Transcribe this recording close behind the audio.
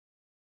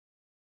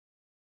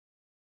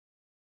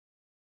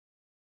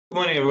Good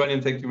morning, everyone,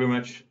 and thank you very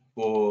much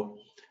for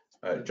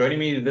joining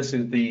me. This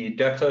is the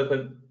DAX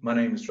Open. My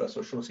name is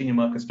Russell Shaw, Senior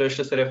Market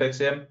Specialist at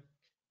FXCM.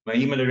 My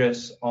email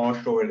address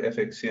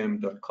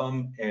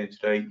rshaw@fxcm.com, and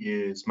today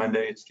is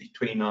Monday. It's the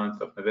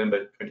 29th of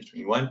November,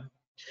 2021.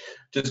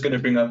 Just going to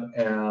bring up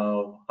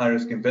our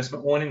high-risk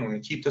investment warning. I'm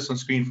going to keep this on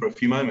screen for a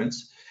few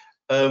moments.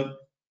 I'm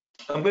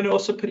going to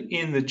also put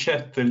in the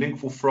chat the link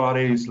for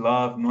Friday's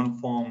live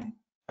non-farm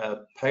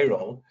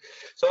payroll.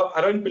 So I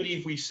don't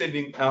believe we're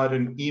sending out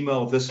an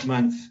email this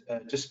month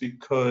just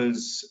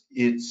because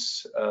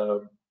it's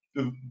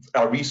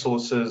our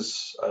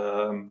resources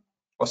are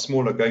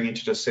smaller going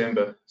into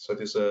December. So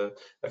there's a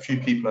few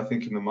people, I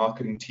think, in the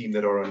marketing team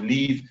that are on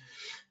leave.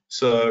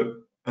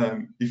 So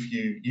if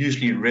you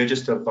usually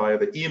register via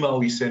the email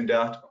we send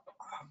out,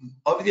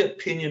 of the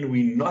opinion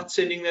we're not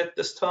sending that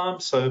this time.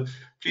 So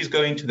please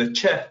go into the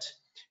chat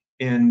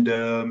and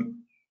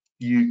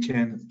you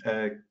can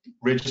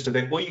register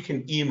that, or you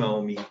can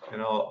email me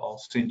and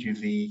I'll send you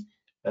the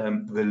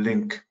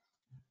link.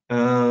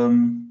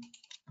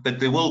 But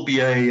there will be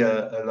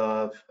a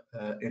live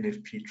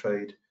NFP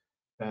trade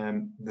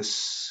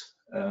this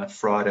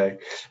Friday.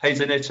 Hey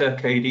Zanetta,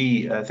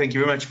 KD, thank you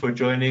very much for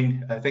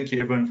joining. Thank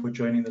you everyone for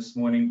joining this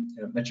morning,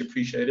 much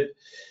appreciated.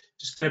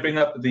 Just going to bring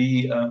up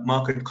the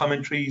market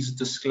commentaries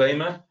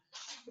disclaimer,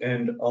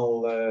 and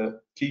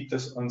I'll keep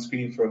this on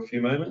screen for a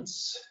few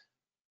moments.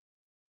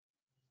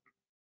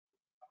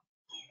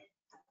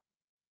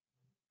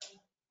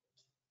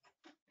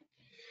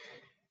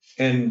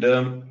 And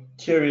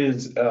here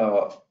is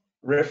our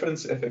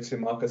reference FXCM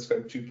Market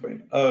Scope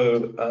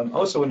 2.0. I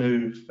also want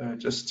to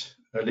just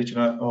let you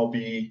know I'll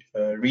be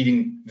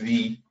reading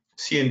the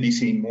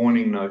CNBC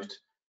morning note.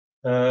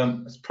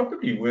 It's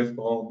probably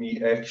worthwhile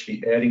me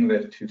actually adding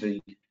that to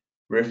the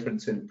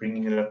reference and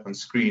bringing it up on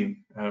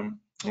screen.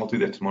 I'll do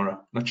that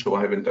tomorrow. Not sure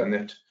I haven't done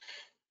that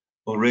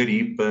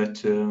already,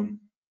 but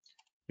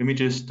let me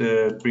just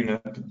bring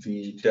up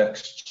the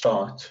DAX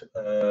chart.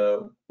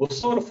 We'll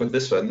start off with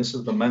this one. This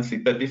is the monthly.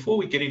 But before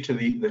we get into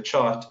the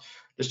chart,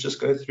 let's just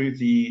go through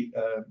the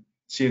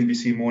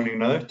CNBC morning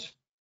note.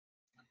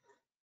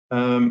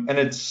 And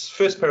its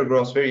first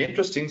paragraph is very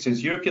interesting. It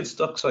says, European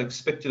stocks are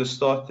expected to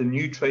start the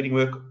new trading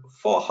week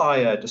far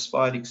higher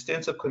despite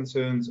extensive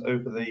concerns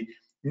over the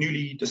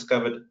newly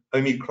discovered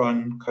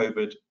Omicron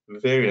COVID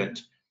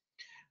variant.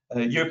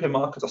 European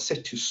markets are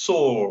set to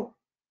soar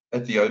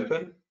at the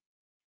open.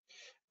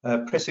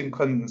 Despite pressing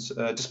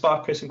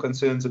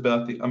concerns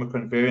about the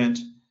Omicron variant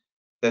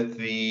that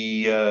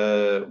the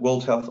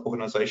World Health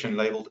Organization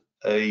labeled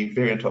a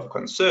variant of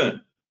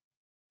concern.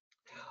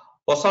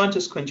 While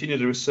scientists continue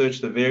to research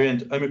the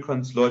variant,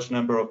 Omicron's large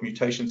number of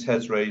mutations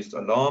has raised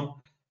alarm.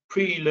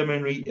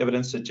 Preliminary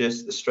evidence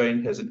suggests the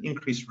strain has an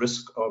increased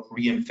risk of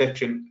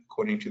reinfection,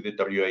 according to the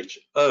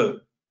WHO.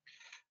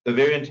 The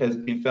variant has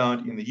been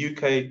found in the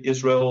UK,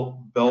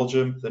 Israel,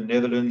 Belgium, the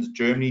Netherlands,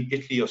 Germany,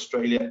 Italy,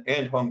 Australia,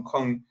 and Hong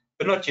Kong,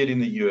 but not yet in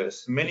the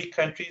US. Many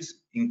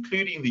countries,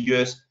 including the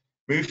US,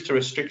 moved to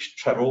restrict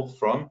travel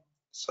from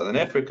Southern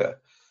Africa.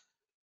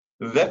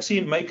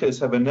 Vaccine makers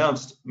have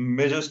announced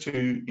measures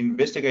to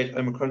investigate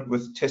Omicron,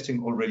 with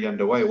testing already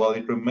underway. While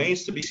it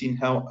remains to be seen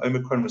how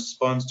Omicron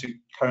responds to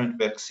current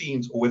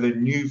vaccines or whether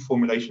new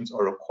formulations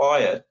are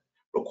required,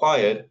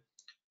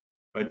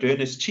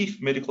 Moderna's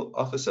chief medical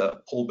officer,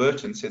 Paul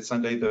Burton, said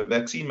Sunday the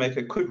vaccine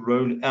maker could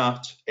roll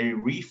out a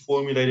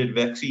reformulated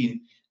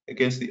vaccine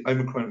against the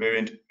Omicron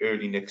variant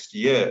early next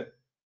year.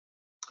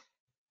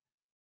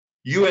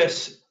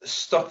 US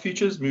stock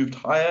futures moved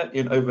higher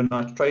in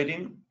overnight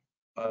trading,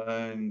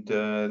 and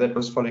that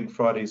was following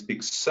Friday's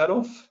big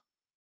sell-off.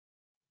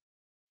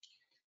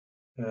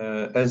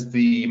 As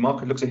the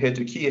market looks ahead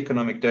to key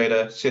economic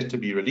data set to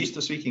be released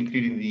this week,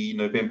 including the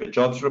November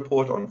jobs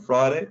report on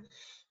Friday,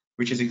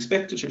 which is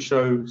expected to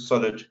show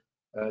solid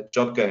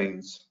job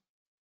gains.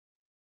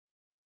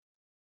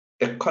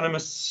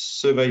 Economists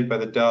surveyed by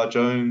Dow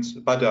Jones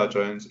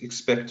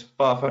expect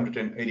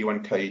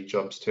 581,000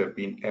 jobs to have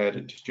been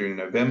added during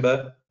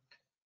November.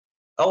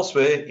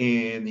 Elsewhere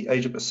in the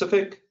Asia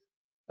Pacific,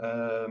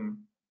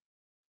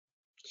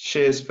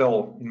 shares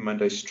fell in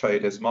Monday's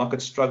trade as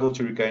markets struggled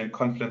to regain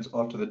confidence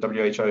after the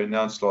WHO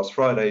announced last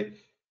Friday.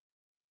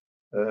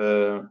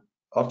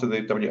 After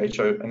the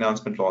WHO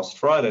announcement last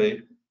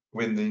Friday,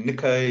 when the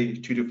Nikkei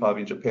 225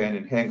 in Japan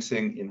and Hang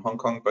Seng in Hong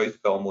Kong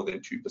both fell more than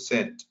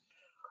 2%.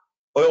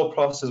 Oil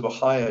prices were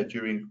higher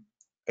during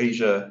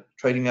Asia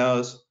trading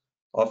hours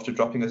after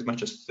dropping as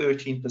much as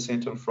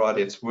 13% on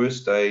Friday, its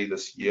worst day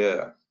this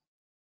year.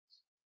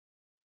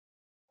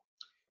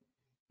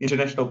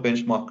 International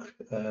benchmark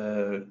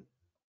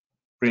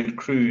Brent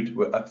crude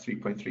were up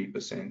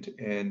 3.3%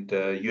 and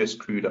US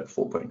crude up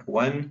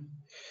 4.1%,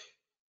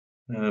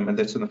 and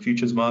that's in the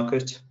futures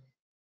market.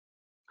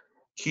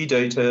 Key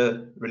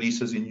data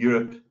releases in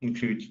Europe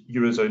include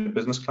Eurozone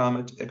business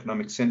climate,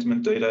 economic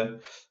sentiment data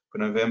for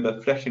November,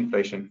 flash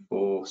inflation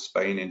for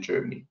Spain and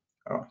Germany.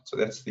 All right, so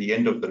that's the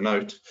end of the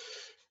note.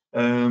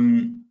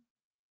 Hey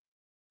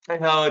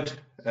Howard,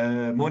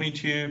 morning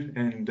to you.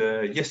 And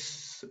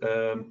yes,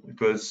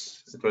 it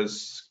was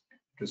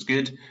It was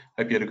good.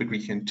 Hope you had a good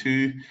weekend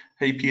too.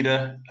 Hey,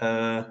 Peter.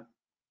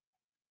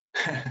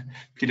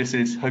 Peter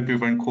says, hope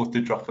everyone caught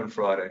the drop on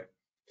Friday.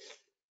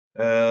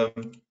 All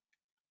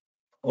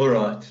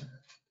right.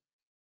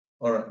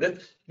 All right.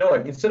 No,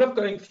 instead of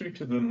going through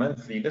to the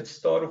monthly, let's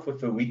start off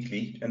with the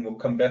weekly, and we'll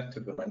come back to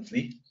the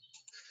monthly.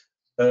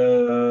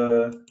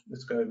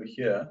 Let's go over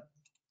here.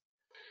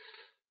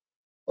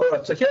 All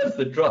right. So here's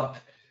the drop,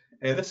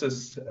 and this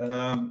is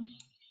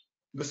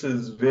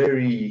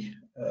very.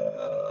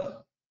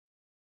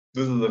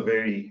 This is a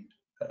very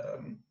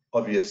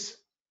obvious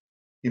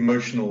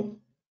emotional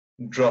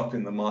drop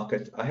in the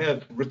market. I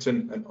have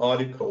written an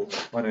article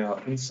on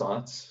our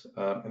insights,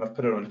 and I've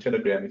put it on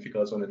Telegram if you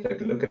guys want to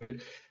take a look at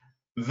it.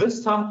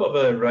 This type of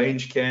a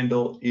range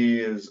candle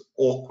is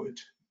awkward,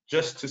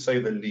 just to say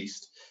the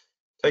least.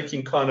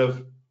 Taking kind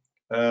of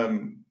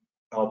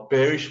our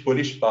bearish,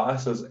 bullish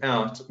biases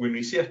out, when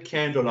we see a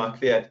candle like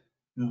that,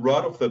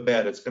 right off the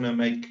bat, it's going to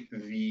make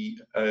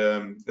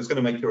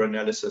your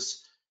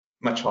analysis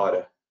much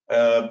harder.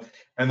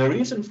 And the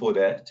reason for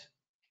that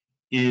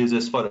is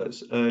as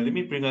follows. Let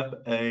me bring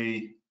up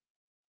a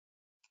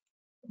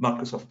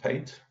Microsoft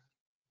Paint.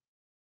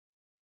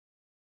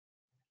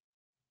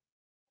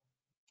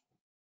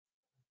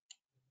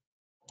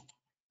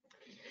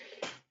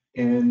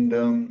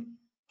 And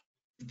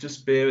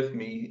just bear with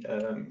me,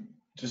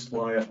 just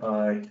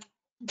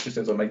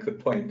as I make the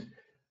point.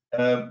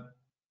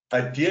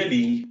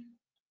 Ideally,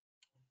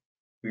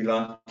 we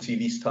like to see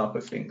these type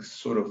of things,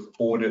 sort of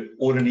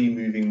orderly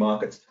moving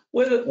markets,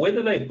 whether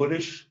they're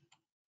bullish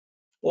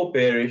or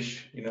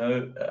bearish.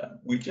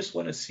 We just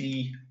want to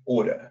see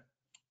order,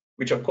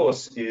 which of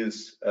course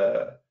is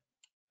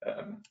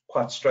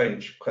quite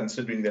strange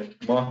considering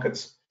that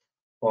markets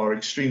are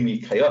extremely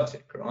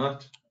chaotic,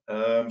 right?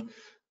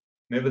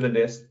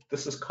 Nevertheless,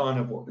 this is kind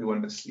of what we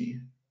want to see.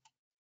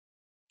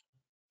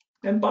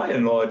 And by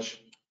and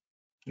large,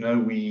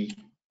 we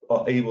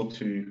are able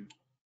to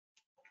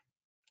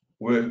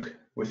work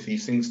with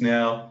these things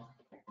now.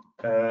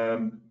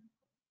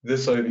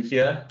 This over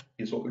here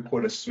is what we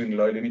call a swing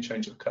low. Let me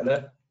change the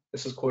color.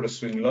 This is called a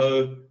swing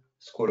low.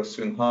 It's called a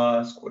swing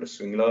high. It's called a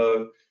swing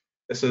low.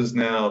 This is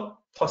now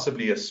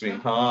possibly a swing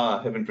high.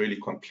 I haven't really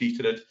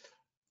completed it.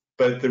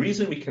 But the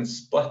reason we can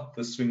spot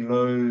the swing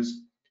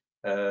lows,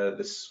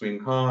 the swing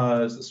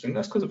highs, the swing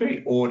lows, because they're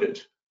very ordered.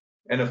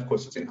 And of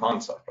course, it's in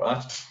hindsight,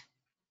 right?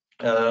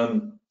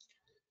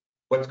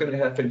 What's going to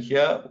happen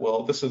here?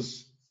 Well, this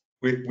is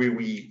where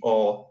we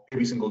are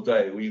every single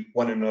day. We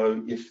want to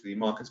know if the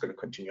market's going to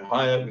continue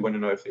higher. We want to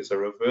know if there's a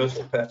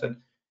reversal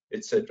pattern,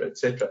 etc.,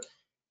 etc.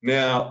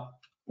 Now,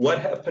 what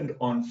happened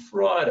on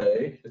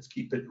Friday, let's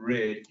keep it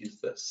red, is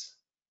this.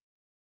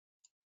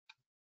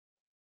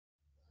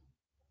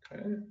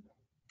 Okay.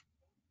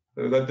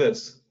 So we've got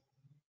this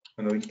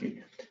on the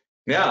weekly.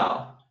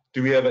 Now,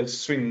 do we have a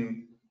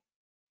swing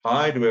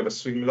high? Do we have a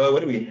swing low? What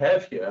do we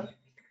have here?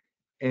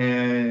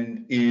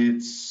 And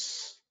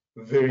it's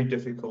very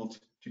difficult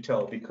to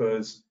tell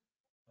because,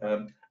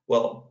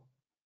 well,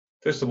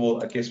 first of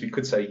all, I guess we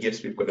could say,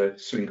 yes, we've got a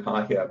swing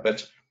high here,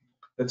 but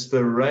it's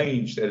the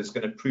range that is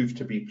going to prove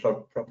to be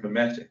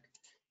problematic.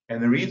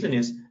 And the reason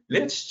is,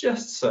 let's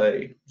just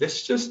say,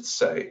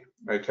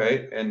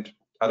 okay, and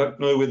I don't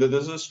know whether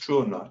this is true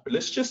or not, but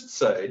let's just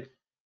say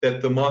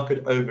that the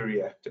market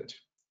overreacted.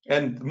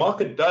 And the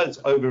market does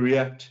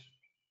overreact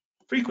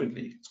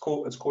frequently. It's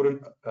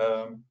called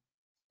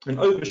an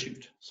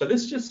overshoot. So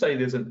let's just say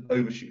there's an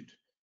overshoot.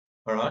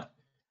 All right.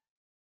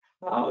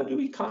 How do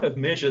we kind of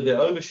measure the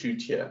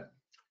overshoot here?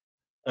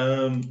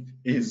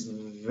 Is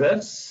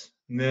this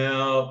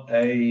now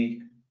a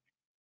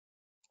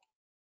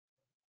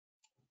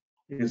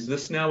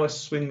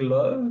swing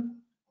low?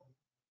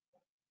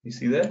 You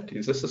see that?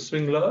 Is this a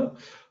swing low?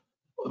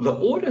 The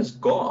order's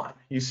gone.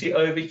 You see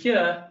over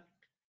here,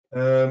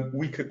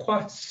 we could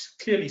quite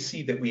clearly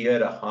see that we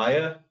had a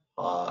higher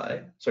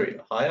high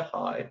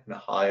and a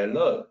higher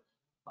low.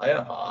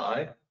 Higher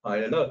high,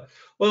 higher low.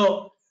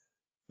 Well,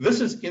 this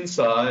is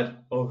inside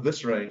of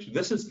this range.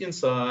 This is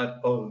inside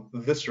of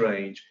this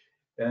range.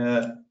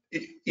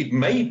 It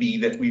may be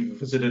that we've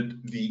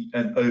visited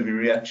an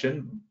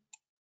overreaction,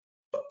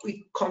 but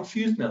we're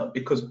confused now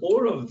because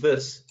all of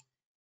this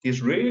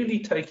is really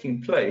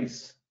taking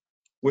place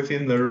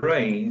within the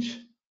range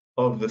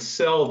of the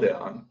sell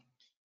down.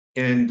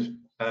 And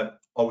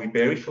are we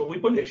bearish or are we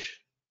bullish?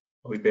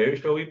 Are we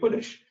bearish or are we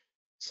bullish?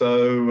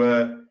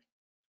 So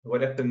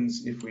what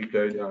happens if we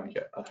go down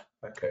here?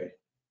 Okay,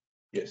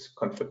 yes,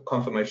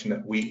 confirmation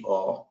that we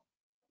are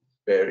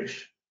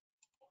bearish.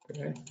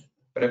 Okay,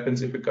 what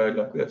happens if we go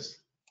like this?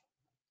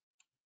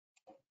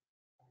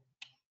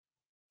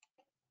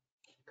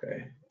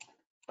 Okay,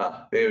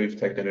 there we've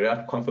taken it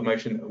out.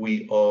 Confirmation that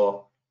we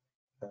are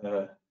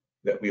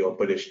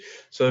bullish.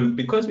 So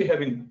because we're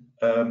having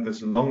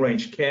this long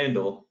range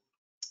candle,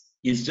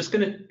 it's just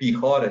going to be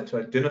harder to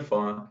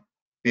identify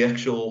the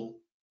actual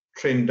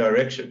trend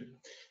direction.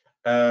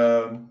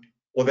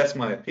 Well, that's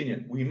my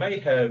opinion. We may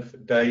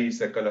have days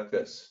that go like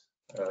this.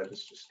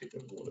 Let's just get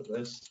rid of all of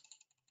this.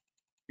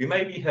 We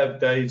maybe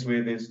have days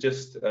where there's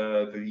just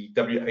the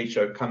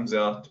WHO comes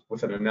out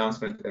with an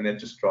announcement and that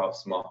just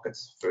drives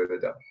markets further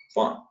down.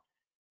 Fine.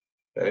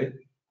 Okay.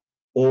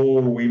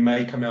 Or we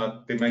may come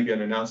out, there may be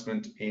an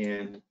announcement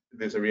and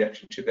there's a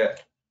reaction to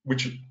that,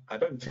 which I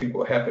don't think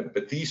will happen.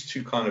 But these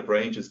two kind of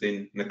ranges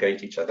then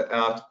negate each other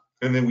out,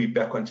 and then we're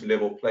back onto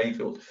level playing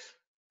field.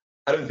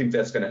 I don't think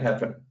that's going to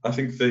happen. I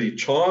think the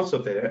chance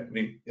of that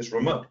happening is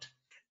remote.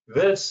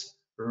 This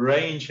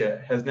range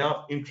here has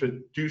now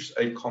introduced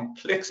a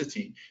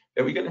complexity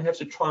that we're going to have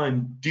to try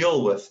and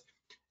deal with.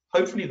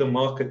 Hopefully the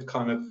market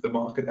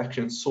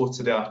action sorts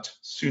it out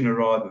sooner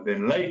rather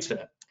than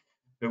later.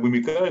 But when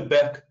we go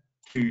back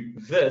to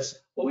this,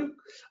 well,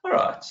 all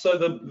right,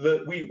 so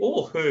we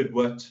all heard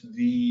what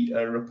the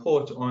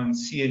report on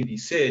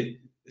CNBC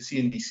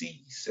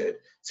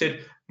said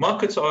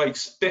markets are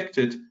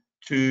expected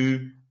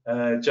to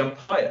jump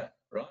higher,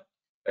 right?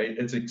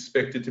 It's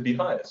expected to be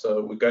higher.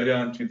 So we go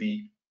down to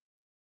the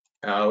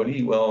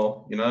hourly.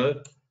 Well, you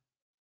know,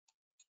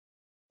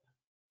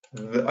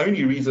 the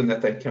only reason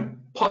that they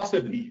can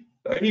possibly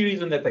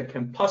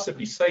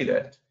say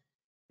that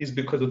is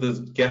because of this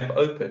gap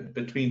open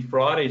between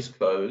Friday's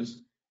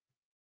close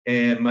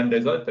and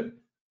Monday's open.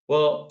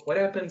 Well, what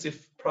happens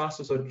if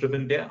prices are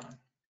driven down?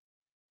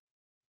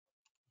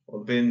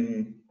 Well,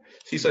 then,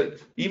 see, so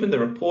even the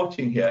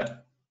reporting here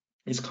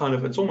is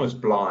it's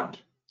almost blind.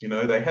 You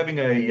know, they're going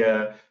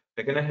to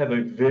have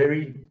a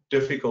very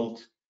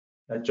difficult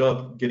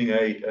job getting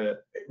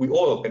we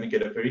all are going to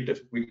get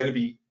we're going to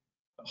be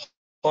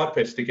hard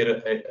pressed to get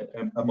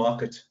a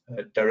market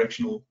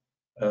directional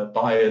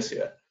bias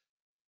here.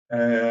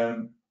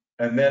 And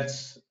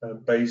that's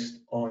based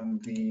on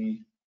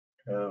the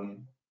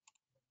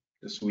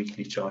this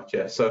weekly chart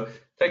here. So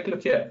take a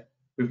look here.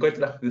 We've got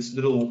like this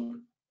little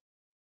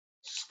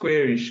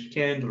squarish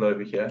candle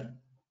over here.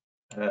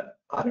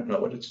 I don't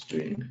know what it's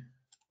doing.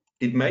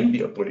 It may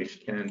be a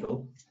bullish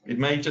candle. It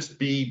may just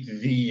be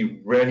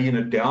the rally in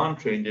a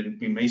downtrend, and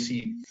we may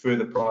see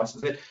further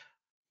prices.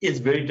 It's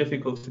very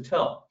difficult to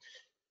tell.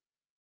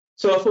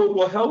 So I thought,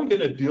 well, how are we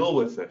going to deal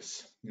with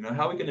this? You know,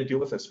 how are we going to deal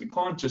with this? We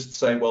can't just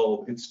say,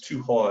 well, it's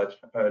too hard.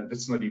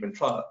 Let's not even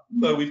try.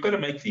 No, we've got to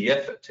make the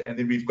effort, and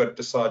then we've got to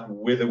decide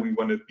whether we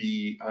want to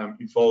be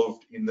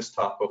involved in this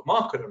type of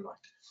market or not.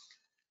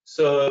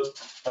 So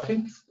I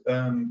think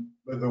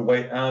the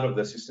way out of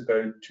this is to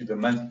go to the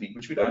monthly,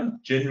 which we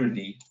don't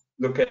generally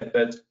look at,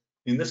 but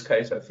in this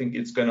case, I think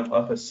it's going to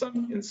offer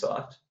some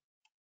insight.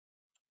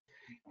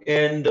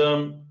 And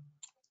let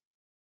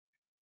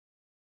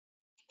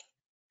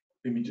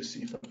me just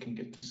see if I can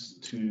get this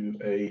to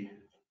a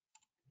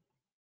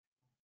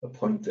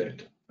point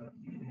that,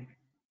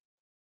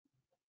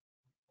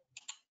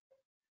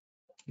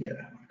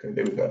 yeah, okay,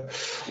 there we go.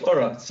 All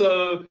right,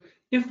 so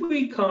if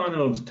we kind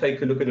of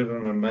take a look at it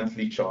on a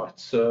monthly chart,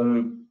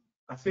 so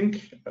I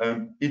think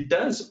it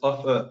does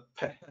offer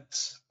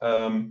perhaps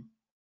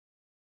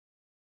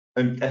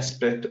an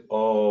aspect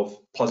of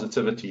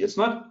positivity. It's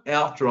not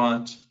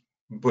outright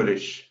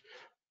bullish,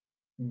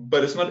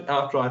 but it's not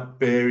outright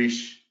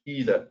bearish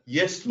either.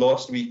 Yes,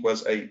 last week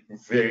was a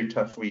very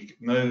tough week,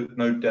 no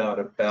doubt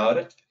about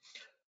it.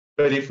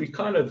 But if we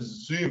kind of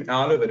zoom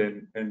out of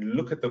it and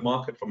look at the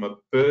market from a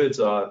bird's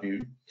eye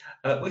view,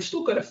 we've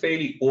still got a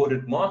fairly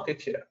ordered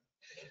market here.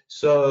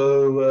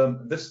 So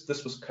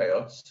this was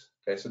chaos.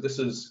 Okay, so this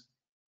is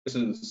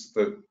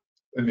the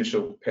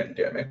initial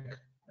pandemic.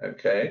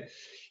 Okay,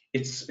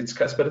 it's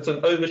chaos, but it's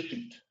an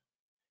overshoot,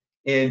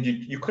 and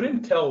you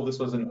couldn't tell this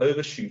was an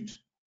overshoot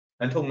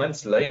until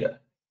months later.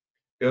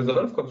 There was a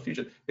lot of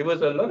confusion. There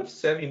was a lot of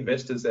savvy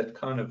investors that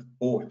kind of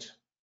bought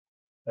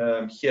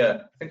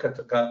here.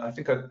 I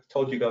think I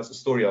told you guys the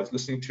story. I was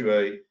listening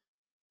to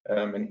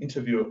an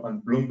interview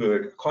on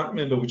Bloomberg. I can't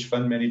remember which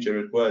fund manager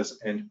it was,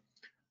 and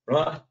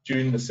right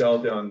during the sell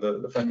down,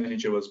 the fund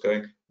manager was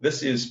going,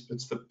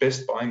 it's the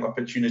best buying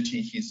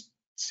opportunity he's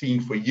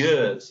seen for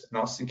years. And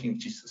I was thinking,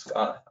 Jesus,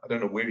 guy, I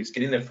don't know where he's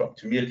getting that from.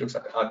 To me, it looks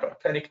like an outright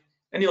panic,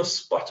 and he was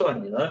spot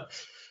on, you know.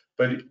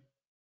 But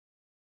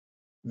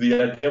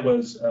the idea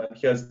was,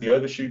 here's the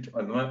overshoot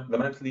on the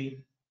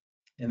monthly,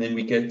 and then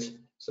we get,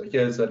 so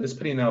here's, let's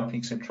put in our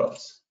peaks and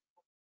troughs.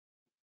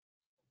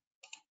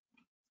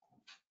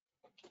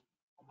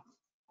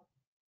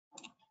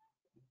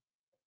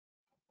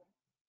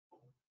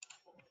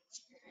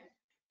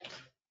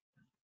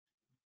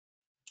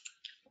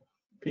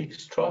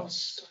 Peaks,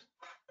 troughs.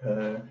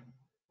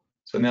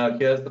 So now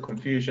here's the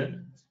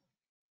confusion.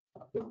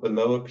 The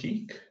lower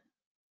peak.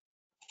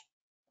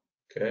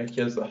 Okay,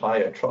 here's the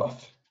higher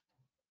trough.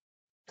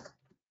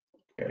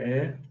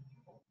 Okay.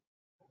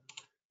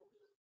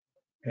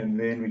 And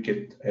then we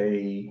get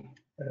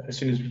as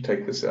soon as we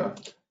take this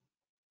out,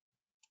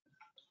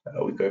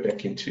 we go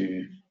back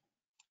into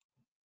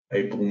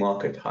a bull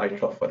market, high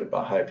trough followed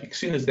by higher peak. As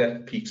soon as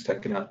that peak's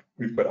taken out,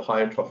 we've got a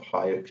higher trough,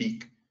 higher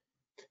peak.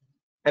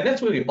 And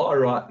that's where we are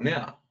right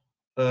now.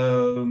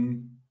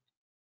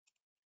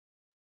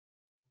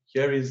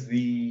 Here is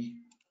the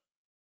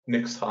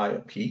next higher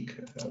peak.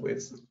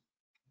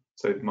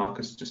 So the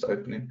market's just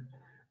opening.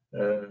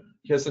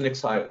 Here's the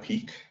next higher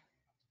peak.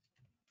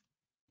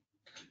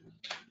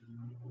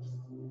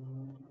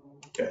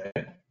 Okay.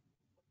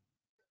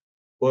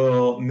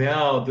 Well,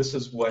 now this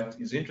is what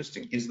is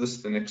interesting. Is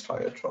this the next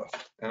higher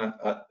trough? And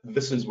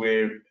this is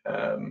where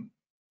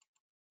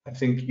I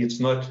think it's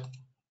not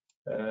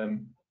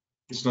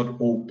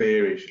all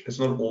bearish. It's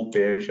not all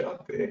bearish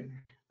out there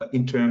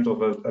in terms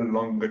of a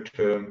longer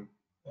term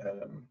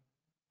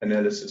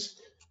analysis.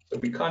 So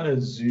we kind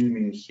of zoom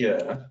in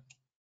here.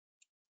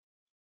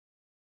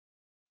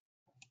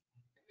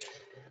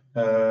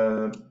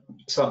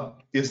 So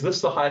is this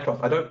the high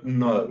trough? I don't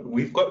know.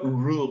 We've got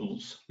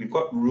rules. We've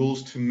got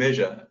rules to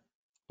measure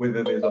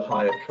whether there's a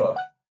higher trough.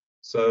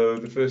 So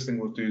the first thing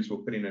we'll do is we'll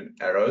put in an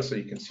arrow so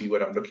you can see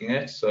what I'm looking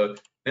at. So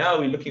now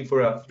we're looking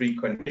for our 3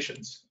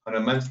 conditions on a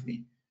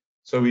monthly.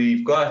 So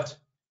we've got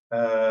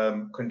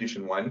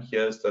condition 1,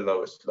 here's the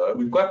lowest low.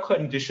 We've got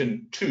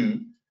condition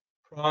 2,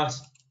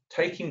 price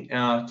taking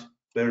out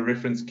the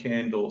reference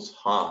candles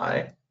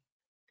high.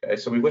 Okay,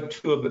 so we've got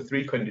 2 of the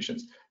 3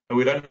 conditions. And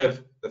we don't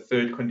have the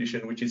 3rd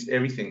condition, which is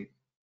everything.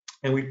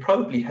 And we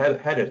probably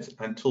had it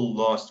until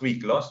last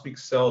week. Last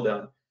week's sell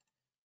down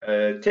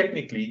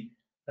technically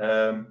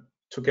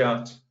took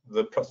out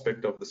the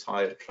prospect of this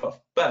higher trough.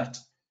 But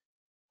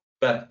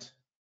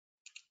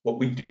what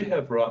we do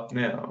have right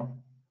now,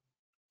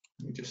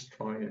 let me just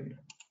try and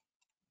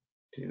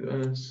do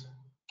this,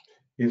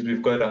 is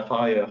we've got a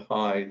higher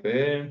high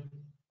there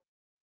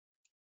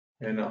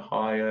and a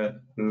higher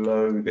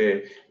low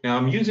there. Now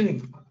I'm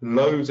using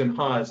lows and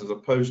highs as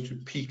opposed to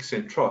peaks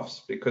and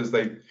troughs because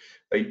they're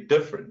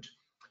different.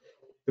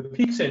 The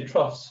peaks and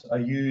troughs are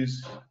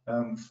used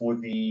for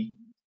the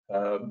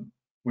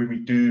when we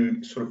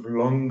do sort of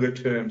longer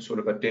term sort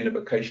of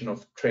identification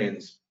of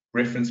trends.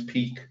 Reference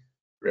peak,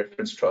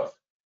 reference trough,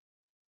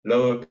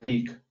 lower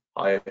peak,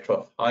 higher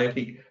trough, higher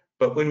peak.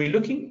 But when we're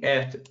looking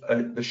at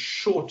the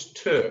short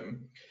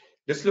term,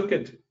 let's look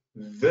at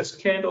this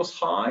candle's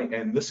high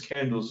and this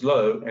candle's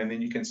low, and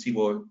then you can see,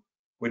 well,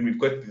 when we've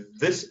got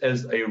this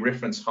as a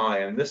reference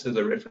high and this as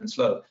a reference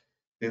low,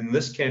 then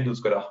this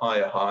candle's got a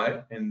higher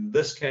high and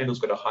this candle's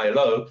got a higher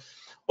low.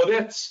 Well,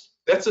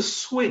 that's a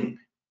swing,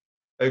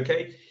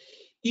 okay?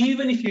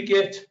 Even if you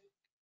get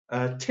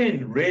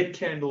 10 red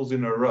candles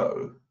in a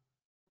row,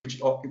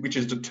 which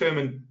is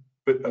determined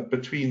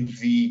between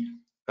the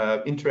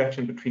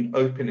interaction between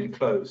open and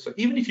close. So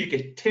even if you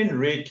get 10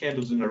 red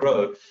candles in a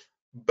row,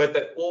 but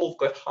they all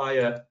got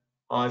higher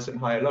highs and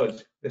higher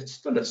lows, it's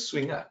still a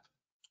swing up.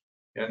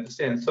 You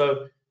understand?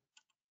 So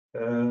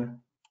does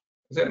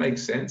that make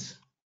sense?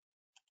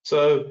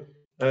 So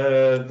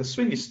the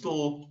swing is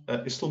still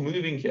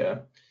moving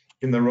here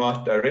in the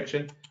right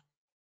direction,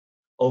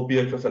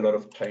 albeit with a lot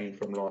of pain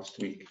from last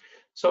week.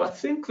 So I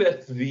think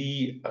that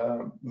the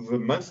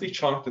monthly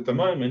chart at the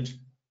moment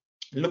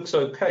looks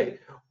okay.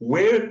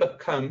 Where it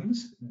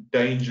becomes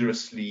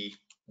dangerously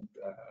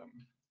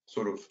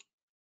sort of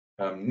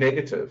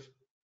negative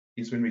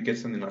is when we get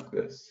something like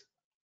this.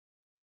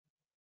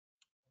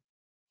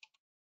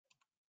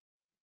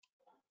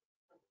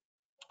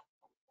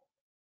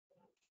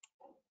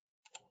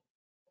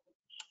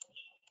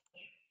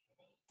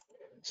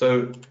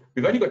 So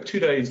we've only got 2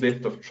 days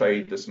left of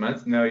trade this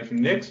month. Now, if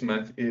next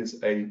month is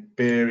a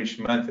bearish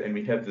month and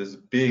we have this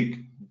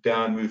big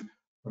down move,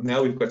 well,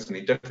 now we've got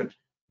something different.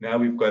 Now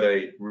we've got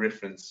a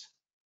reference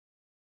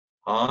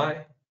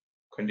high,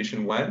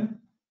 condition 1,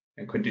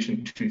 and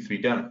condition 2, 3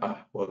 down.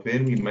 Well,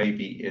 then we may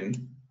be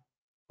in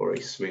for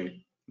a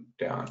swing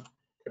down.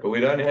 But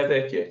we don't have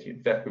that yet. In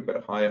fact, we've got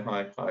a higher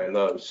high, higher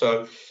low.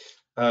 So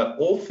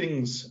all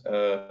things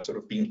sort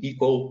of being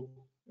equal,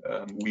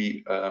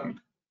 we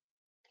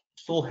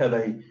still have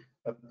a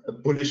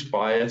bullish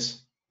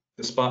bias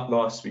despite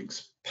last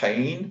week's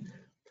pain.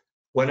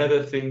 One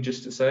other thing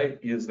just to say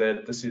is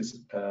that this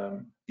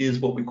is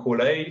what we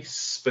call a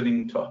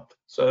spinning top.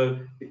 So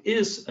there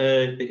is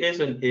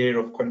an air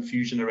of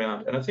confusion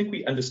around, and I think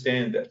we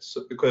understand that.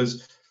 So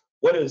because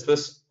what is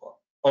this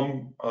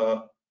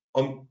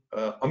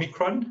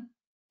Omicron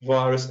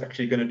virus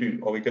actually going to do?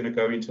 Are we going to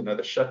go into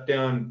another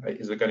shutdown?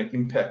 Is it going to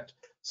impact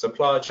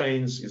supply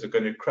chains? Is it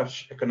going to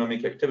crush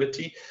economic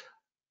activity?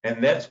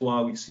 And that's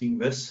why we're seeing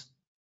this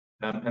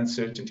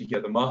uncertainty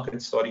here. The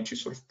market's starting to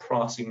sort of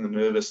pricing the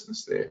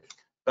nervousness there.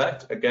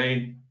 But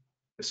again,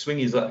 the swing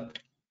is up.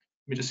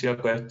 Let me just see,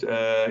 I've got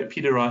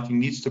Peter writing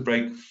needs to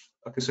break.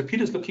 Okay, so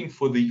Peter's looking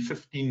for the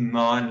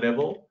 15.9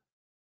 level.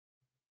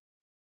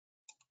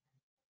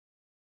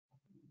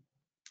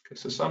 Okay,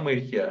 so somewhere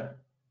here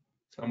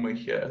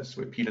is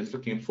where Peter's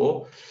looking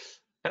for.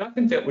 And I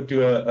think that would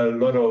do a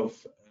lot of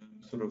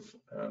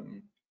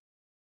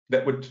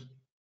that would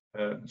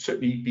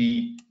certainly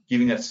be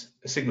giving us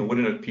a signal,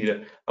 wouldn't it,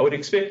 Peter? I would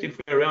expect if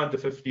we're around the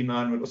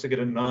 59, we'll also get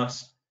a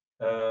nice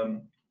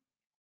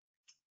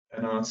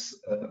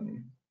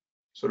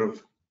sort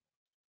of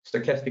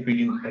stochastic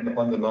reading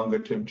on the longer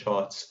term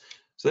charts.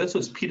 So that's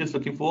what Peter's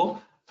looking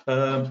for.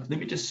 Let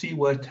me just see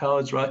what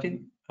Howard's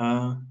writing.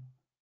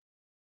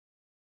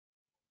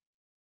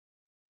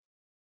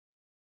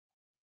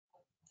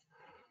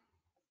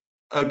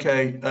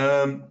 Okay.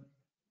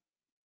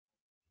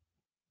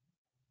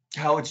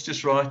 Howard's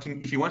just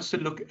writing, if he wants to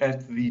look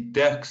at the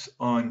DAX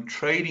on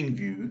trading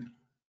view,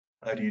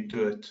 how do you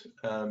do it?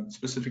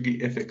 Specifically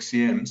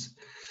FXCMs.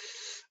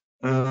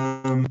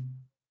 Let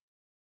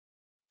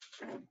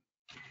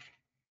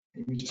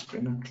me just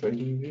bring up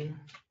trading view.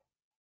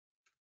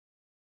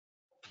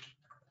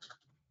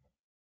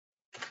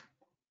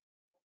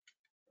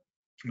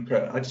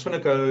 Okay, I just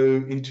want to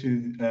go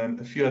into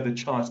a few other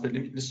charts, but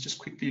let's just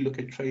quickly look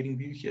at trading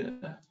view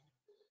here.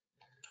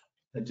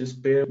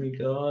 Just bear with me,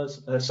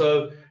 guys.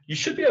 So you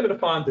should be able to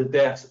find the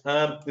DAX.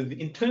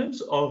 In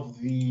terms of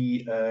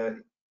the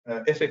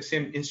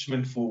FXM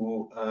instrument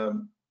for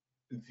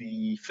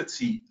the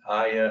FTSE,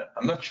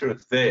 I'm not sure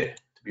it's there,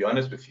 to be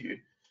honest with you.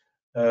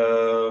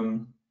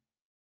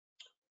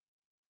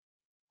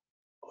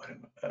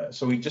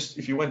 So we just,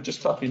 if you want,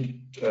 just type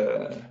in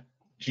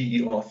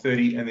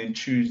GER30 and then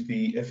choose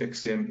the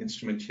FXM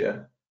instrument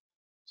here.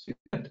 See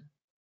that?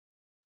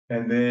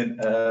 And then,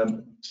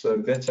 so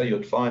that's how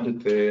you'd find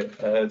it there.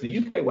 The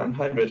UK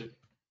 100,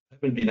 I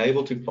haven't been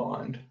able to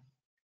find.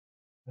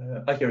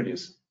 Oh, here it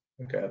is.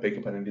 Okay, I beg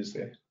your pardon, it is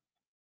there.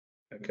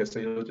 Okay, so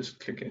you'll just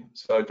click it.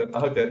 So I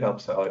hope that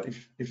helps out.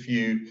 If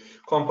you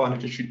can't find it,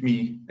 just shoot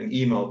me an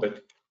email,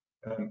 but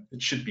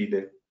it should be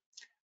there.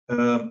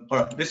 All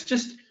right, let's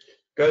just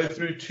go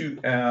through to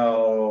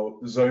our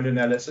zone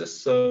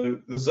analysis. So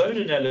the zone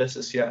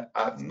analysis here,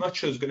 I'm not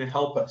sure is going to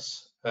help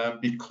us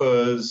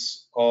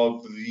because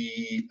of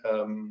the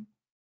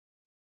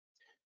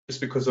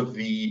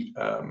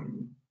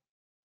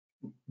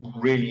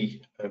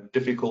really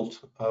difficult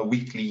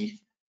weekly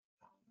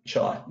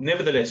chart.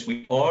 Nevertheless,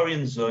 we are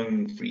in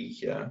zone 3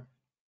 here,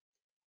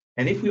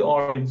 and if we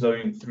are in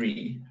zone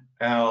 3,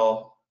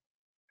 our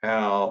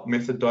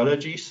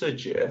methodology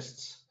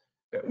suggests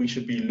that we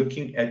should be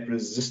looking at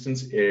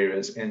resistance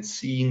areas and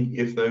seeing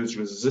if those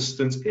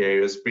resistance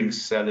areas bring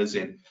sellers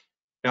in.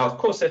 Now, of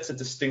course, that's a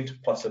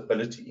distinct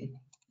possibility.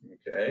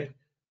 Okay,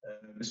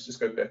 let's just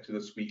go back to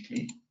this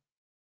weekly.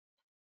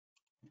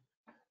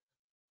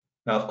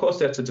 Now, of course,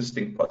 that's a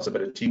distinct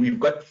possibility. We've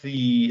got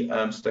the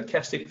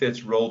stochastic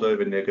that's rolled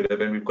over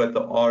negative, and we've got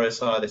the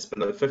RSI that's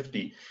below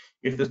 50.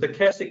 If the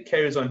stochastic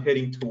carries on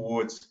heading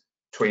towards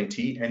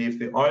 20, and if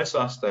the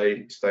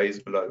RSI stays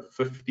below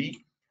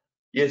 50,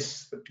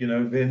 yes,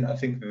 then I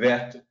think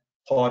that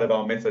part of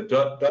our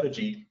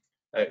methodology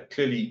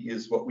clearly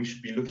is what we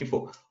should be looking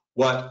for.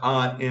 What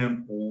I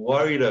am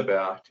worried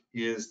about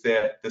is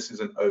that this is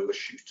an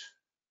overshoot.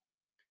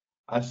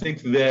 I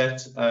think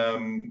that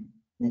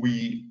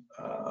we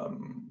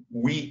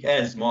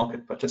as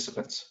market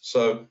participants,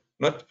 so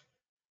not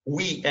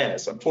we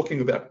as, I'm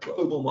talking about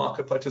global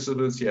market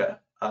participants here,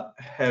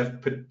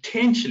 have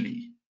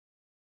potentially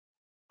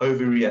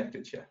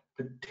overreacted here,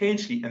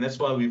 potentially, and that's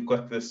why we've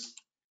got this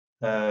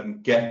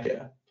gap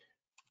here.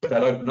 But I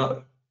don't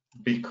know,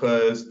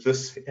 because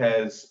this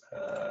has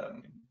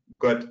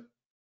got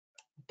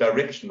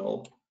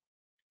directional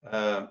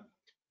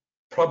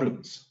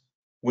problems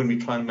when we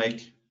try and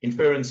make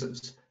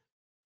inferences.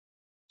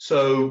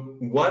 So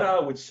what I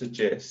would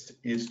suggest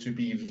is to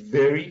be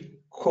very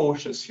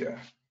cautious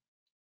here,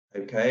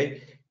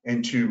 okay,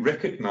 and to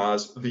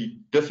recognize the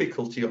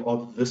difficulty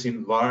of this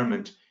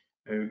environment,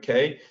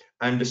 okay.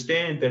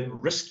 Understand that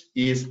risk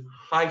is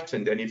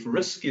heightened, and if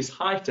risk is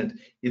heightened,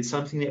 it's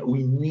something that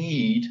we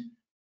need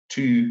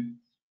to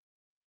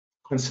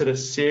consider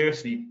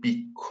seriously,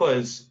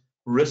 because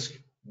risk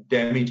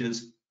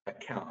damages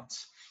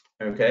accounts,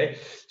 okay.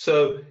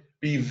 So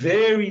be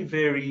very,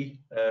 very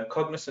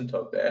cognizant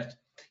of that.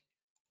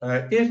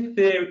 If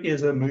there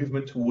is a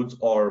movement towards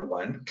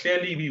R1,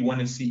 clearly we want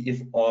to see if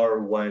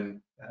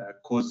R1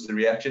 causes a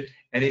reaction.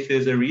 And if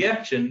there's a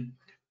reaction,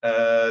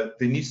 there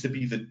needs to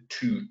be the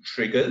 2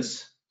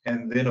 triggers.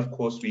 And then, of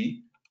course,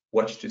 we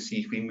watch to see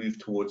if we move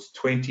towards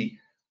 20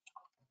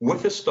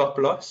 with a stop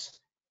loss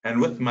and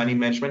with money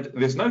management.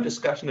 There's no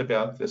discussion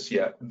about this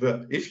here.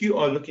 If you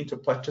are looking to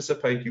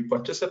participate, you're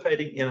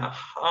participating in a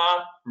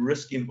high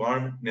risk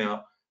environment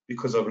now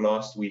because of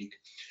last week.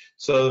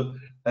 So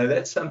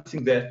that's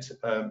something that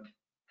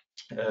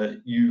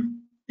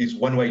is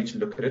one way to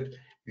look at it.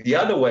 The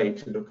other way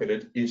to look at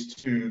it is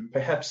to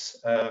perhaps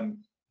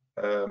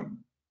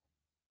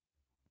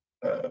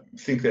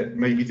think that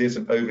maybe there's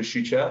an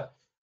overshoot here.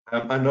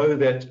 I know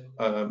that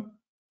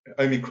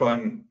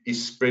Omicron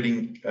is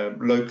spreading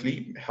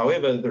locally.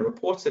 However, the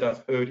reports that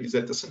I've heard is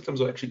that the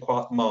symptoms are actually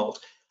quite mild.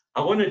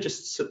 I want to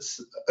just,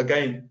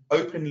 again,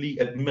 openly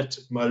admit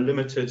my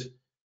limited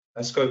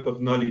scope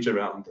of knowledge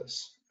around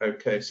this.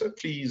 Okay, so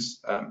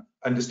please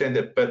understand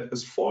that. But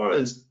as far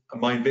as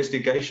my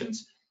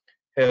investigations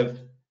have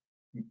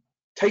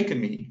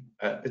taken me,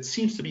 it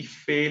seems to be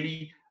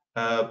fairly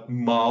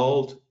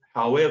mild.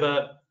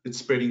 However, it's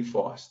spreading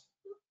fast.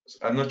 So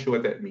I'm not sure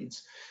what that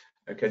means.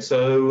 Okay,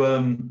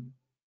 so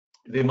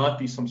there might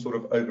be some sort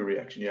of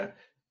overreaction here.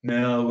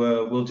 Now,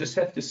 we'll just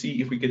have to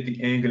see if we get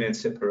the angle and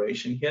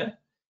separation here,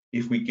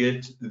 if we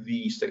get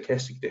the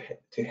stochastic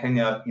to hang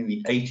out in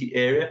the 80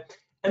 area.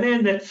 And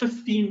then that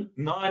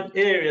 15.9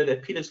 area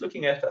that Peter's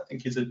looking at, I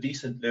think, is a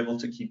decent level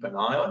to keep an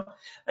eye on.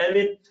 And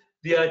then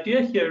the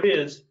idea here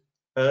is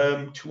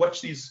to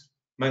watch these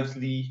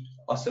monthly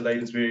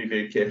oscillators very,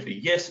 very carefully.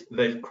 Yes,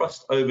 they've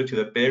crossed over to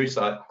the bearish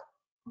side.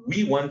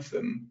 We want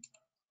them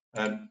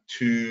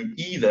to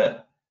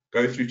either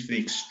go through to the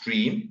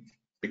extreme,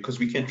 because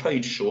we can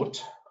trade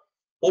short,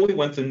 or we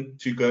want them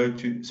to go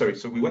to, so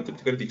we want them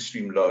to go to the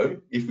extreme low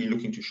if we're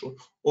looking to short,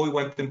 or we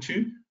want them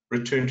to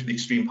return to the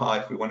extreme high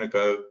if we want to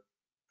go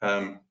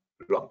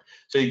long.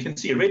 So you can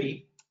see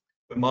already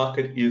the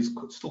market is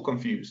still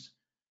confused.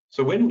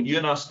 So when you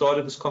and I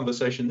started this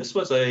conversation, this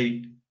was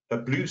a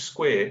blue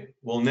square.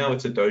 Well, now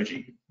it's a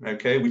doji,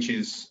 okay, which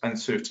is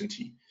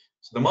uncertainty.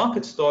 So the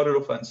market started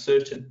off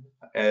uncertain,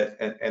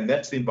 and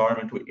that's the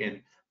environment we're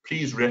in.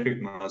 Please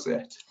recognize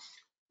that.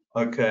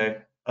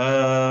 Okay.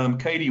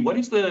 Katie, what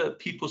is the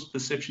people's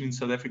perception in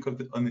South Africa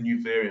on the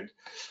new variant?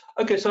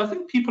 Okay, so I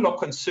think people are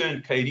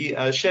concerned, Katie.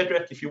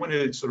 Shadrach, if you want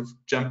to sort of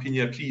jump in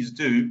here, please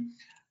do.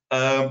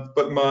 But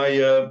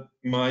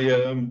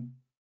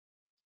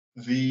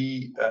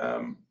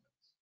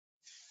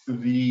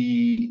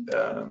the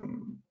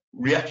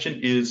reaction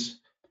is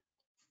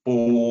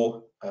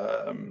for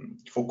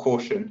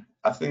caution.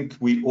 I think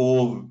we're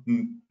all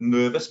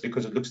nervous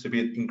because it looks to be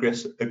an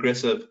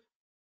aggressive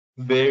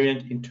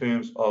variant in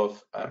terms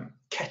of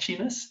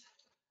catchiness.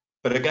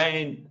 But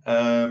again,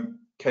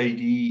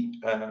 KD,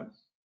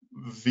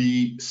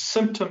 the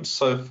symptoms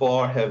so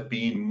far have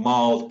been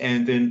mild.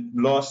 And then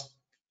last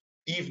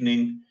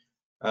evening,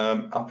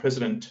 our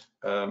president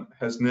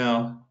has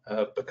now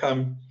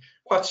become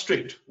quite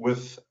strict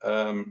with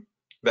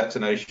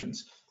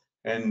vaccinations.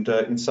 And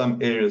in some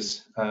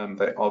areas,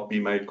 they are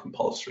being made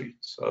compulsory.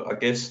 So I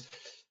guess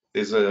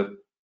there's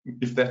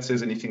if that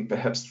says anything,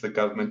 perhaps the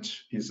government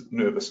is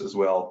nervous as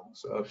well.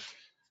 So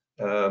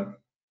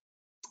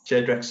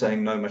Shadrach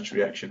saying no much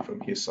reaction from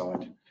his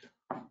side.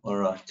 All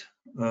right.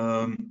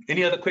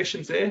 Any other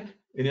questions there?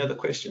 Any other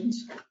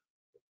questions?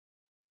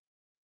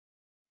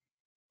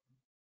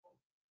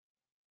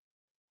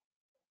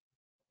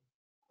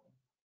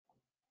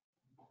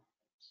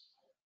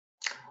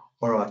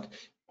 All right.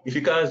 If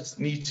you guys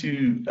need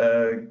to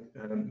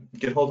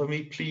get hold of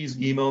me, please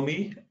email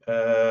me,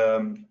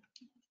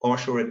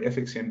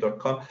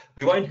 rshore@fxcm.com.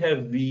 We won't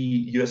have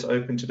the US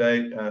Open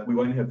today. We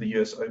won't have the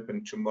US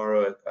Open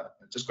tomorrow.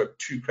 Just got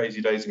 2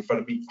 crazy days in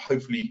front of me.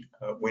 Hopefully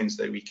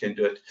Wednesday we can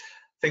do it.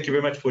 Thank you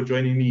very much for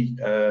joining me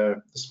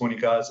this morning,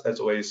 guys. As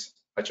always,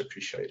 much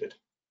appreciated.